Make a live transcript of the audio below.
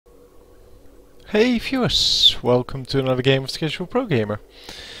Hey viewers, welcome to another game of the Casual Pro Gamer.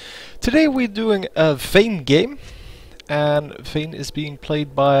 Today we're doing a Vayne game, and Vayne is being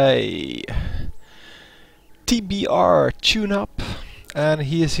played by TBR TuneUp, and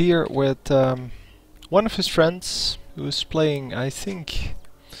he is here with one of his friends who is playing, I think,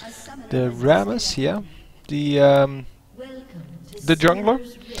 the Ramus, yeah, the jungler.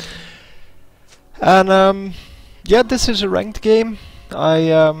 And yeah, this is a ranked game.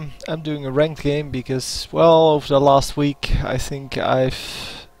 I'm doing a ranked game because, well, over the last week I think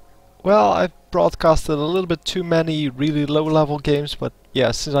I've broadcasted a little bit too many really low level games, but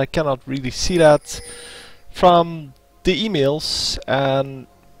yeah, since I cannot really see that from the emails, and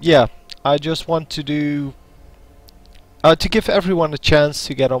yeah, I just want to do to give everyone a chance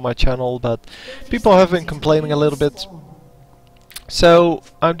to get on my channel, but people have been complaining a little bit, so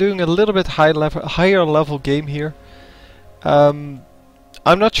I'm doing a little bit higher level game here.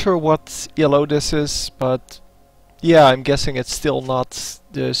 I'm not sure what ELO this is, but yeah, I'm guessing it's still not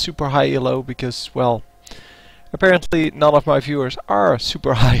the super high ELO because, well, apparently none of my viewers are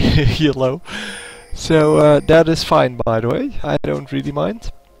super high ELO. So that is fine, by the way, I don't really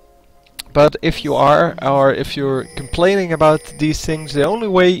mind. But if you are, or if you're complaining about these things, the only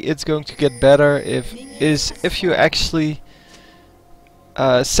way it's going to get better is if you actually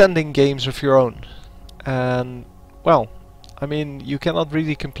sending games of your own. And, well, I mean, you cannot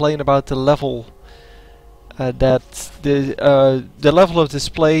really complain about the level the level of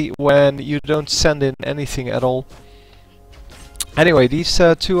display when you don't send in anything at all. Anyway, these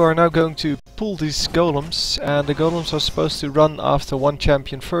two are now going to pull these golems, and the golems are supposed to run after one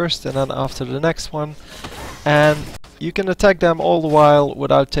champion first and then after the next one, and you can attack them all the while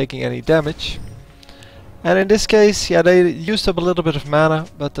without taking any damage. And in this case, yeah, they used up a little bit of mana,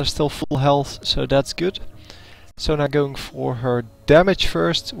 but they're still full health, so that's good. So now going for her damage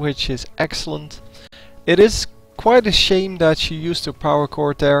first, which is excellent. It is quite a shame that she used her power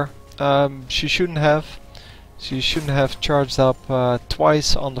cord there. She shouldn't have. She shouldn't have charged up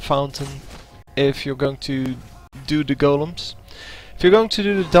twice on the fountain if you're going to do the golems. If you're going to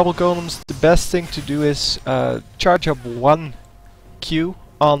do the double golems, the best thing to do is charge up one Q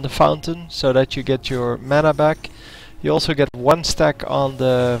on the fountain so that you get your mana back. You also get one stack on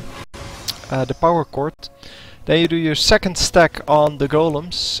the power cord. Then you do your second stack on the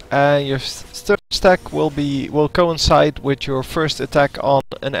golems, and your third stack will coincide with your first attack on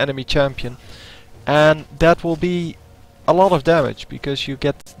an enemy champion, and that will be a lot of damage because you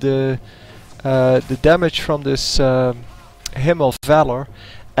get the damage from this Hymn of Valor,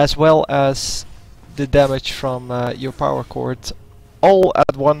 as well as the damage from your power cord, all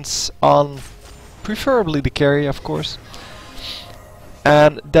at once on preferably the carry, of course.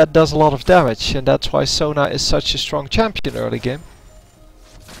 And that does a lot of damage, and that's why Sona is such a strong champion early game.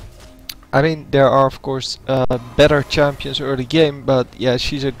 I mean, there are of course better champions early game, but yeah,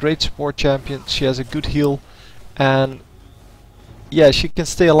 she's a great support champion. She has a good heal, and yeah, she can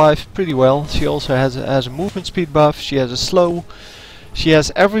stay alive pretty well. She also has a movement speed buff, she has a slow, she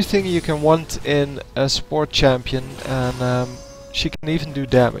has everything you can want in a support champion, and she can even do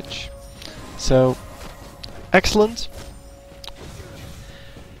damage. So, excellent.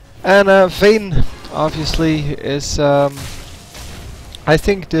 And Vayne obviously is I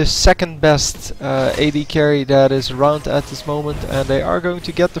think the second best AD carry that is around at this moment, and they are going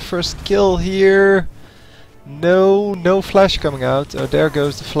to get the first kill here. No flash coming out. Oh, there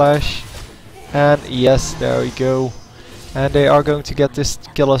goes the flash, and yes, there we go. And they are going to get this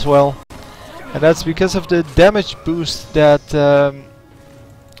kill as well, and that's because of the damage boost that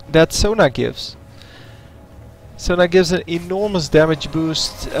that Sona gives. Sona gives an enormous damage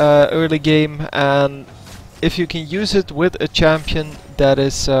boost early game, and if you can use it with a champion that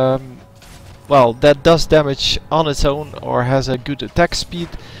is well, that does damage on its own or has a good attack speed,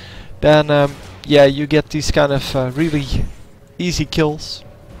 then yeah, you get these kind of really easy kills.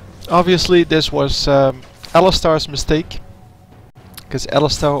 Obviously this was Alistar's mistake, because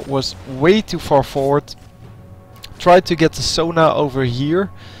Alistar was way too far forward, tried to get the Sona over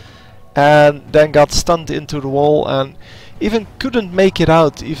here, and then got stunned into the wall and even couldn't make it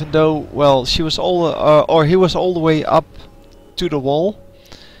out, even though, well, she was he was all the way up to the wall.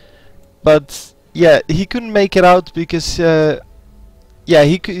 But yeah, he couldn't make it out because yeah,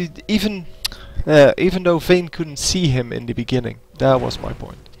 he could even though Vayne couldn't see him in the beginning. That was my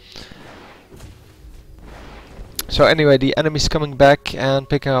point. So anyway, the enemy's coming back and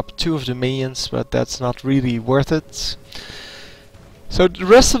picking up two of the minions, but that's not really worth it. So the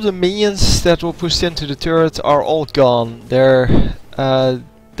rest of the minions that were pushed into the turret are all gone. Their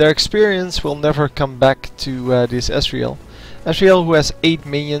experience will never come back to this Ezreal. Asriel, who has 8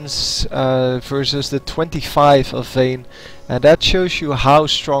 minions versus the 25 of Vayne, and that shows you how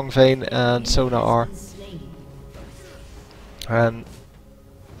strong Vayne and Sona are. And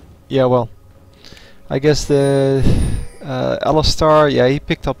yeah, well, I guess the Alistar, yeah, he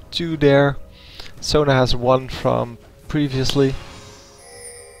picked up 2 there. Sona has 1 from previously.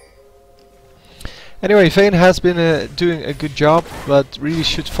 Anyway, Vayne has been doing a good job, but really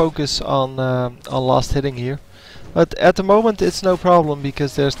should focus on last hitting here. But at the moment it's no problem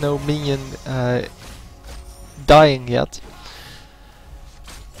because there's no minion dying yet.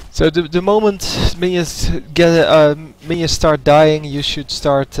 So the moment minions minions start dying, you should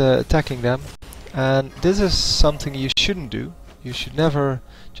start attacking them. And this is something you shouldn't do. You should never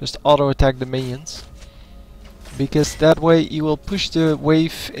just auto attack the minions, because that way you will push the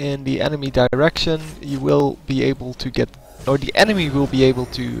wave in the enemy direction. You will be able to get, or the enemy will be able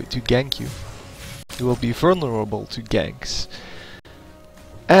to gank you. You will be vulnerable to ganks.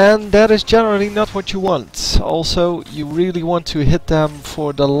 And that is generally not what you want. Also, you really want to hit them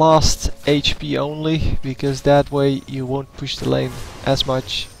for the last HP only, because that way you won't push the lane as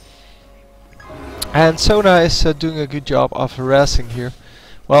much. And Sona is doing a good job of harassing here.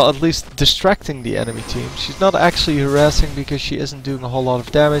 Well, at least distracting the enemy team. She's not actually harassing because she isn't doing a whole lot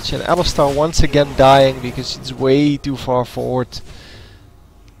of damage. And Alistar once again dying because she's way too far forward.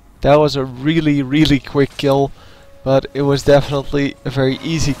 That was a really quick kill, but it was definitely a very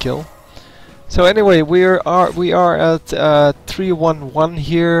easy kill. So anyway, we are at 3-1-1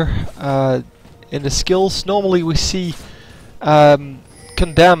 here in the skills. Normally we see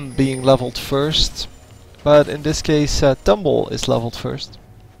Condemn being leveled first, but in this case Tumble is leveled first.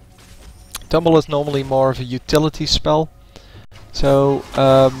 Tumble is normally more of a utility spell, so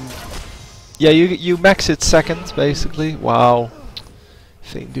yeah, you max it second basically. Wow,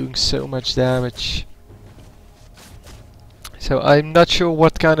 Vayne doing so much damage. So I'm not sure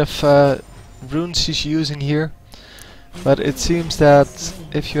what kind of runes she's using here, but it seems that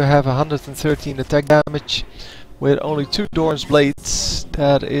if you have 113 attack damage with only 2 Doran's blades,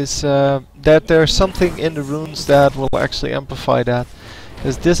 that is that there's something in the runes that will actually amplify that,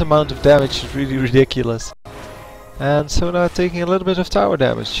 because this amount of damage is really ridiculous. And so now taking a little bit of tower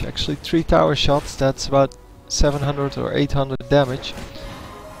damage, actually 3 tower shots. That's about 700 or 800 damage.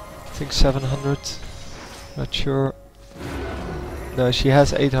 I think 700, not sure. No, she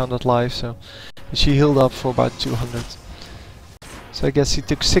has 800 life, so she healed up for about 200. So I guess he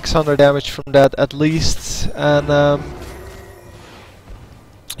took 600 damage from that at least, and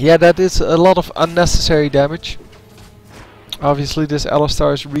yeah, that is a lot of unnecessary damage. Obviously this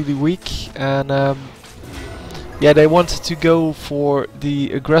Alistar is really weak, and yeah, they wanted to go for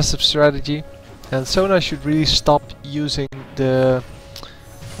the aggressive strategy, and Sona should really stop using the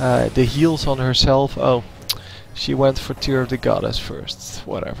heals on herself. Oh, she went for Tear of the Goddess first,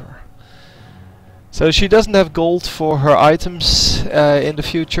 whatever. So she doesn't have gold for her items in the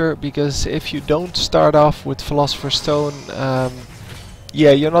future, because if you don't start off with Philosopher's Stone,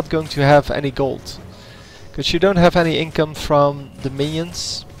 yeah, you're not going to have any gold. Because you don't have any income from the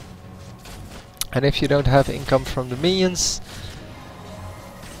minions. And if you don't have income from the minions,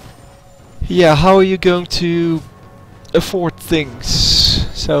 yeah, how are you going to afford things?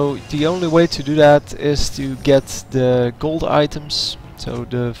 So the only way to do that is to get the gold items. So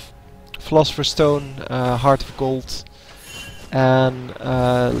the Philosopher's Stone, Heart of Gold, and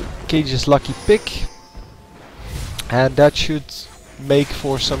Cage's Lucky Pick, and that should make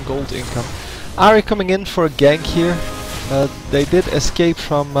for some gold income. Ahri coming in for a gank here. They did escape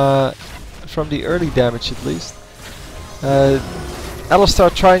from the early damage at least.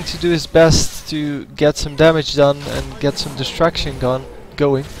 Alistar trying to do his best to get some damage done and get some distraction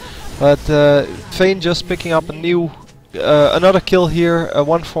going, but Vayne just picking up a new another kill here, a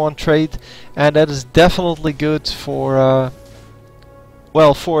 1-for-1 trade, and that is definitely good for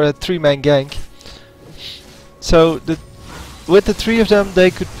well, for a 3-man gank. So with the 3 of them,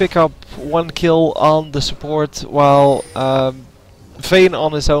 they could pick up 1 kill on the support, while Vayne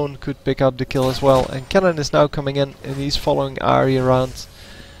on his own could pick up the kill as well. And Kennen is now coming in and he's following Ahri around.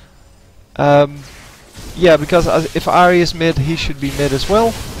 Yeah, because if Ahri is mid, he should be mid as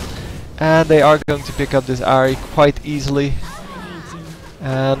well. And they are going to pick up this Ahri quite easily.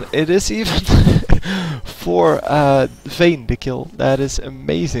 And it is even for Vayne the kill. That is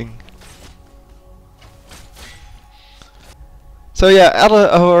amazing. So yeah,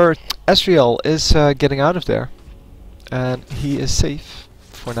 Asriel is getting out of there. And he is safe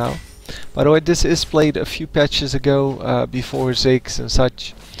for now. By the way, this is played a few patches ago, before Ziggs and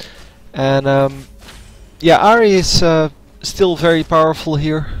such. And yeah, Ahri is still very powerful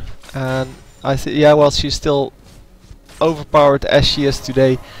here. And yeah, well, she's still overpowered as she is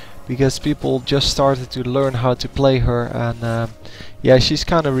today, because people just started to learn how to play her, and yeah, she's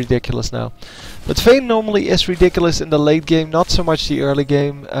kind of ridiculous now. But Vayne normally is ridiculous in the late game, not so much the early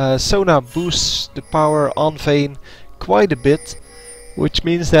game. Sona boosts the power on Vayne quite a bit, which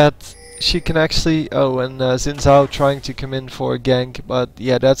means that she can actually... Oh, and Xin Zhao trying to come in for a gank, but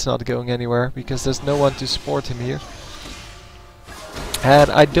yeah, that's not going anywhere because there's no one to support him here. And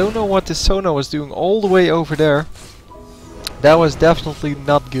I don't know what this Sona was doing all the way over there. That was definitely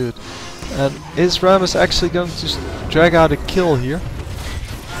not good. And is Rammus actually going to drag out a kill here?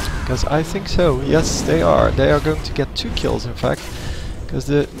 Because I think so. Yes, they are. They are going to get 2 kills, in fact. Because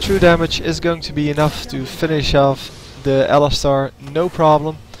the true damage is going to be enough to finish off the Alistar, no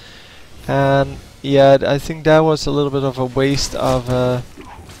problem. And yeah, I think that was a little bit of a waste of a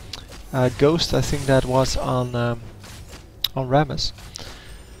Ghost. I think that was on Rammus.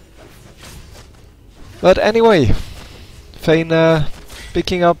 But anyway, Vayne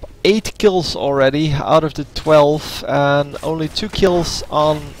picking up 8 kills already out of the 12, and only 2 kills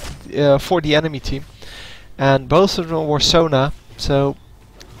on for the enemy team, and both of them were Sona, so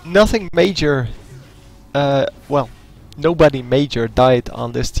nothing major. Well, nobody major died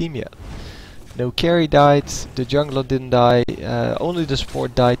on this team yet. No carry died, the jungler didn't die, only the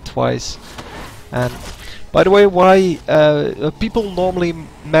support died twice. And by the way, why people normally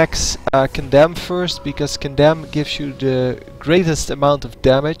max Condemn first, because Condemn gives you the greatest amount of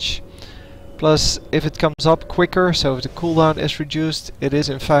damage. Plus, if it comes up quicker, so if the cooldown is reduced, it is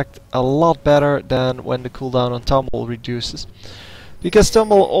in fact a lot better than when the cooldown on Tumble reduces. Because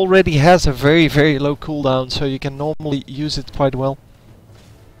Tumble already has a very, very low cooldown, so you can normally use it quite well.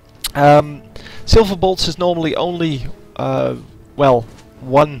 Silver Bolts is normally only, well,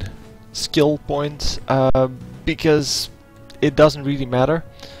 1 skill point, because it doesn't really matter.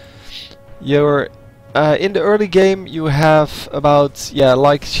 You're in the early game you have about, yeah,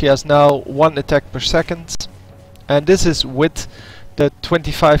 like she has now, 1 attack per second, and this is with the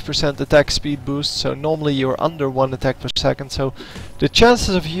 25% attack speed boost, so normally you're under 1 attack per second, so the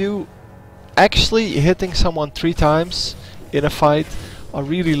chances of you actually hitting someone 3 times in a fight are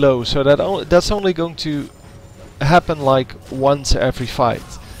really low, so that's only going to happen like once every fight,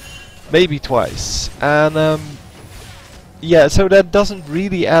 maybe twice. And yeah, so that doesn't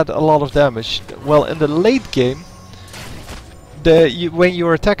really add a lot of damage. Well, in the late game, when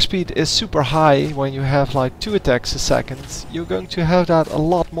your attack speed is super high, when you have like 2 attacks a second, you're going to have that a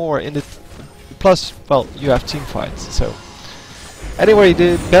lot more in the... Plus, well, you have team fights, so... Anyway,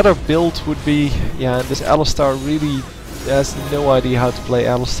 the better build would be... Yeah, and this Alistar really has no idea how to play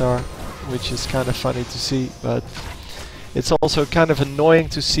Alistar, which is kind of funny to see, but... It's also kind of annoying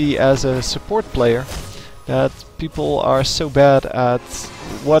to see as a support player that people are so bad at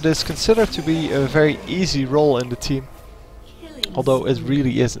what is considered to be a very easy role in the team, although it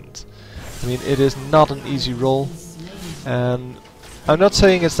really isn't. I mean, it is not an easy role, and I'm not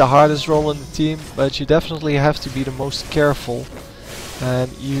saying it's the hardest role in the team, but you definitely have to be the most careful,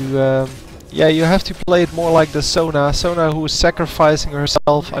 and you yeah, you have to play it more like the Sona who is sacrificing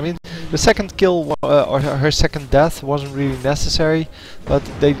herself. I mean, the second kill or her second death wasn't really necessary, but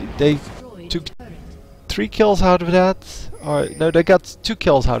they took 3 kills out of that, or no, they got 2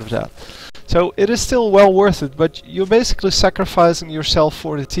 kills out of that. So it is still well worth it, but you're basically sacrificing yourself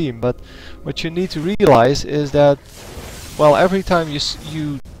for the team. But what you need to realize is that, well, every time you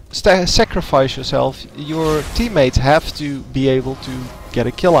sacrifice yourself, your teammates have to be able to get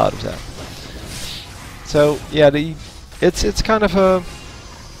a kill out of that. So yeah, it's kind of a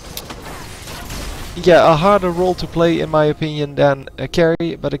harder role to play in my opinion than a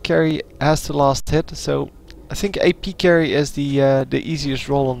carry, but a carry has the last hit. So I think AP carry is the easiest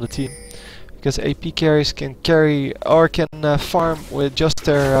role on the team, because AP carries can carry or can farm with just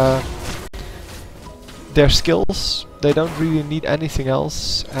their skills. They don't really need anything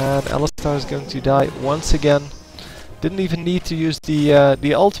else. And Alistar is going to die once again. Didn't even need to use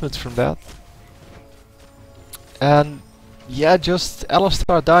the ultimate from that. And yeah, just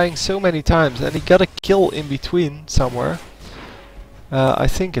Alistar dying so many times, and he got a kill in between somewhere. I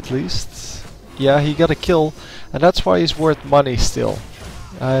think at least. Yeah, he got a kill, and that's why he's worth money still.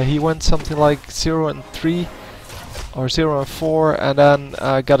 He went something like 0 and 3 or 0 and 4, and then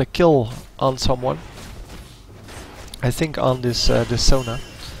got a kill on someone. I think on this Sona.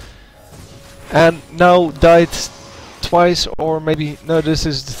 And now died twice, or maybe no, this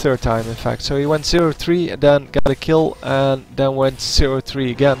is the 3rd time in fact. So he went 0-3 and then got a kill, and then went 0-3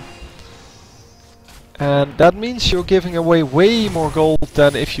 again. And that means you're giving away way more gold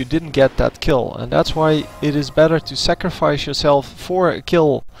than if you didn't get that kill, and that's why it is better to sacrifice yourself for a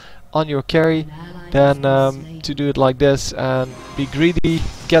kill on your carry than to do it like this and be greedy,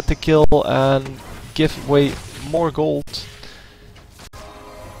 get the kill and give away more gold.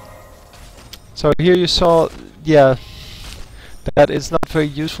 So here you saw, yeah, that it's not very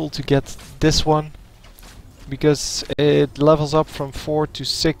useful to get this one, because it levels up from 4 to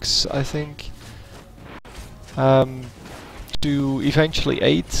 6, I think, to eventually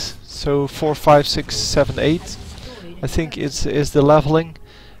 8. So 4, 5, 6, 7, 8, I think is the leveling,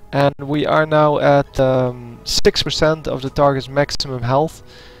 and we are now at 6% of the target's maximum health.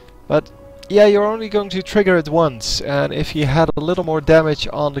 But yeah, you're only going to trigger it once, and if he had a little more damage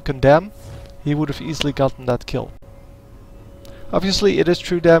on the condemn, he would have easily gotten that kill. Obviously it is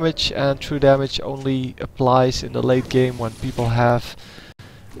true damage, and true damage only applies in the late game when people have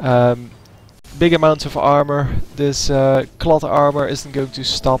big amounts of armor. This cloth armor isn't going to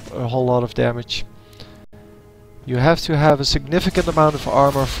stop a whole lot of damage. You have to have a significant amount of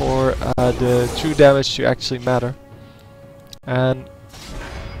armor for the true damage to actually matter. And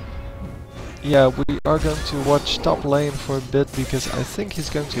yeah, we are going to watch top lane for a bit, because I think he's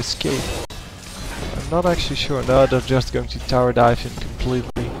going to escape. I'm not actually sure. No, they're just going to tower dive him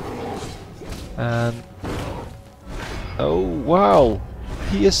completely. And oh wow,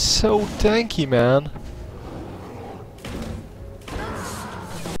 he is so tanky, man.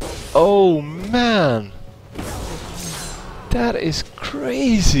 Oh man, that is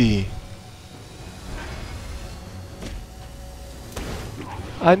crazy.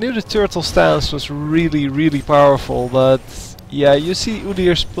 I knew the turtle stance was really powerful, but yeah, you see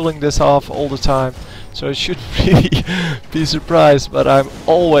Udyr's pulling this off all the time, so I shouldn't really be surprised, but I'm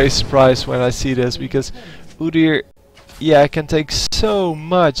always surprised when I see this, because Udyr, yeah, can take so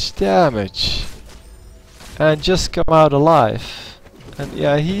much damage and just come out alive. And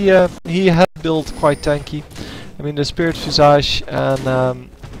yeah, he had built quite tanky. I mean, the Spirit Visage and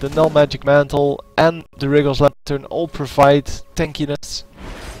the Null Magic Mantle and the Wriggles Lantern all provide tankiness.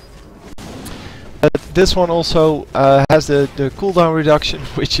 This one also has the cooldown reduction,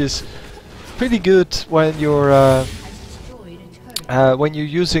 which is pretty good when you're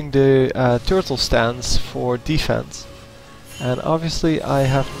using the turtle stance for defense. And obviously I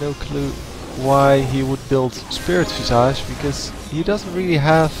have no clue why he would build Spirit Visage, because he doesn't really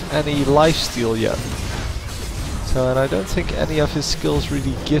have any lifesteal yet. So, and I don't think any of his skills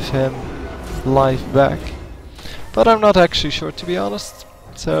really give him life back. But I'm not actually sure, to be honest.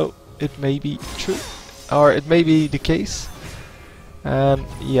 So it may be true, or it may be the case. And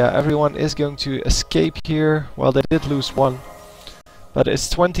yeah, everyone is going to escape here. Well, they did lose one, but it's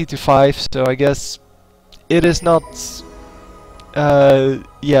 20 to 5, so I guess it is not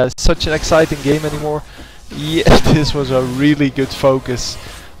yeah, such an exciting game anymore. Yeah, this was a really good focus.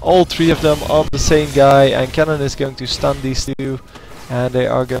 All three of them on the same guy, and Cannon is going to stun these two, and they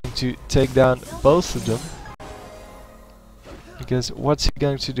are going to take down both of them. Because what's he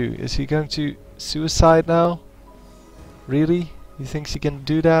going to do? Is he going to suicide now? Really? He thinks he can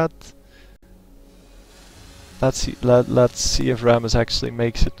do that? Let's see if Rammus actually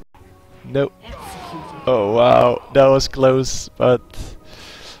makes it. Nope. Oh wow, that was close, but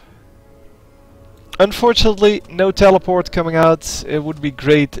unfortunately no teleport coming out. It would be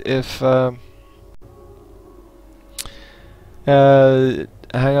great if hang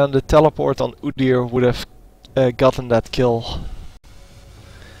on, the teleport on Udyr would have gotten that kill.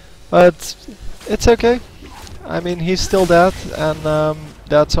 But it's okay. I mean, he's still dead, and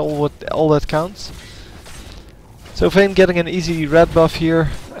that's all that counts. So Vayne getting an easy red buff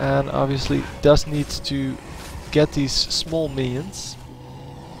here, and obviously does need to get these small minions,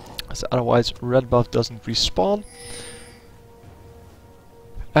 as otherwise red buff doesn't respawn.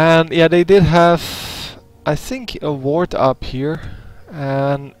 And yeah, they did have, I think, a ward up here,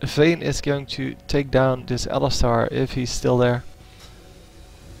 and Vayne is going to take down this Alistar if he's still there.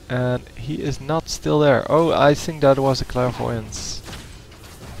 And he is not still there. Oh, I think that was a clairvoyance.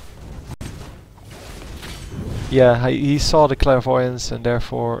 Yeah, he saw the clairvoyance and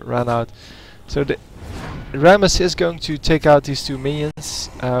therefore ran out. So the Rammus is going to take out these two minions,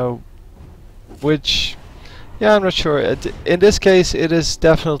 which, yeah, I'm not sure. In this case, it is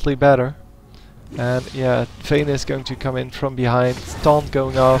definitely better. And yeah, Vayne is going to come in from behind, taunt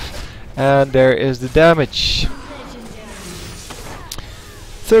going off, and there is the damage.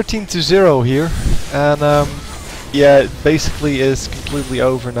 13 to 0 here, and yeah, it basically is completely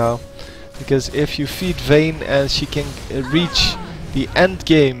over now. Because if you feed Vayne and she can reach the end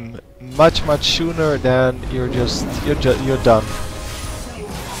game much sooner, then you're done.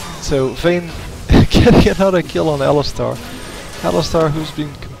 So Vayne getting another kill on Alistar. Alistar, who's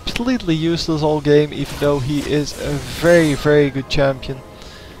been completely useless all game, even though he is a very good champion.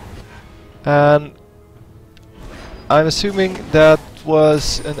 And I'm assuming that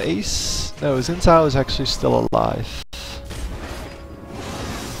was an ace. No, Xin Zhao is actually still alive.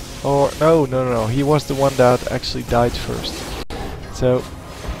 Or no, he was the one that actually died first. So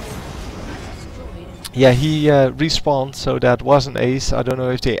yeah, he respawned, so that was an ace. I don't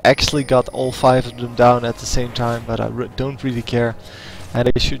know if they actually got all 5 of them down at the same time, but I don't really care. And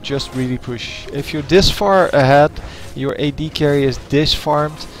they should just really push. If you're this far ahead, your AD carry is this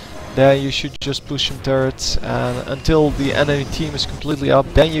farmed, then you should just push some turrets and until the enemy team is completely up,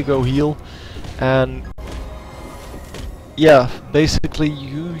 then you go heal. And yeah, basically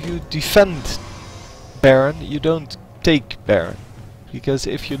you defend Baron, you don't take Baron. Because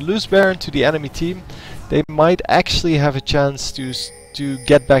if you lose Baron to the enemy team, they might actually have a chance to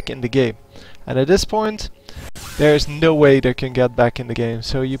get back in the game. And at this point, there is no way they can get back in the game.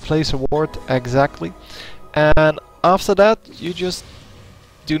 So you place a ward exactly, and after that you just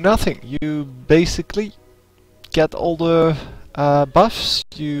do nothing. You basically get all the buffs,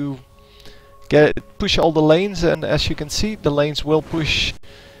 you push all the lanes, and as you can see, the lanes will push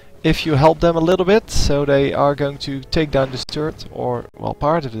if you help them a little bit. So they are going to take down this turret, or well,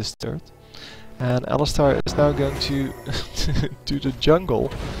 part of this turret. And Alistar is now going to to the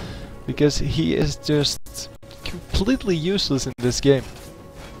jungle, because he is just completely useless in this game.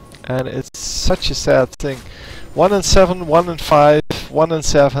 And it's such a sad thing. 1 and 7, 1 and 5, 1 and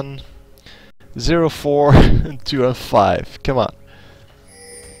 7, 0, 4, and 2 and 5. Come on.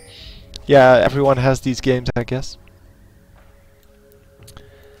 Yeah, everyone has these games, I guess.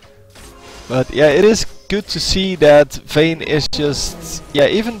 But yeah, it is good to see that Vayne is just... Yeah,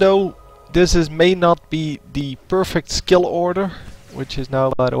 even though this may not be the perfect skill order, which is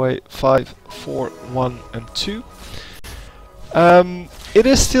now, by the way, 5, 4, 1 and 2. It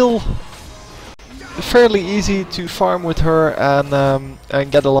is still fairly easy to farm with her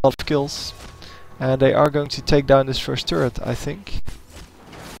and get a lot of kills. And they are going to take down this first turret, I think.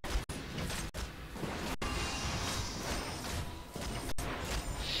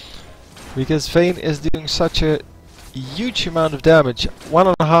 Because Vayne is doing such a huge amount of damage.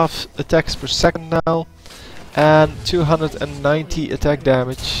 1.5 attacks per second now. And 290 attack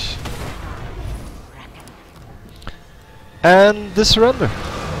damage. And the surrender.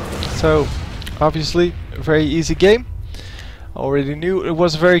 So, obviously, a very easy game. I already knew it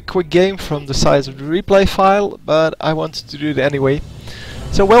was a very quick game from the size of the replay file, but I wanted to do it anyway.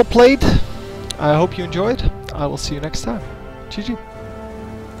 So, well played. I hope you enjoyed. I will see you next time. GG.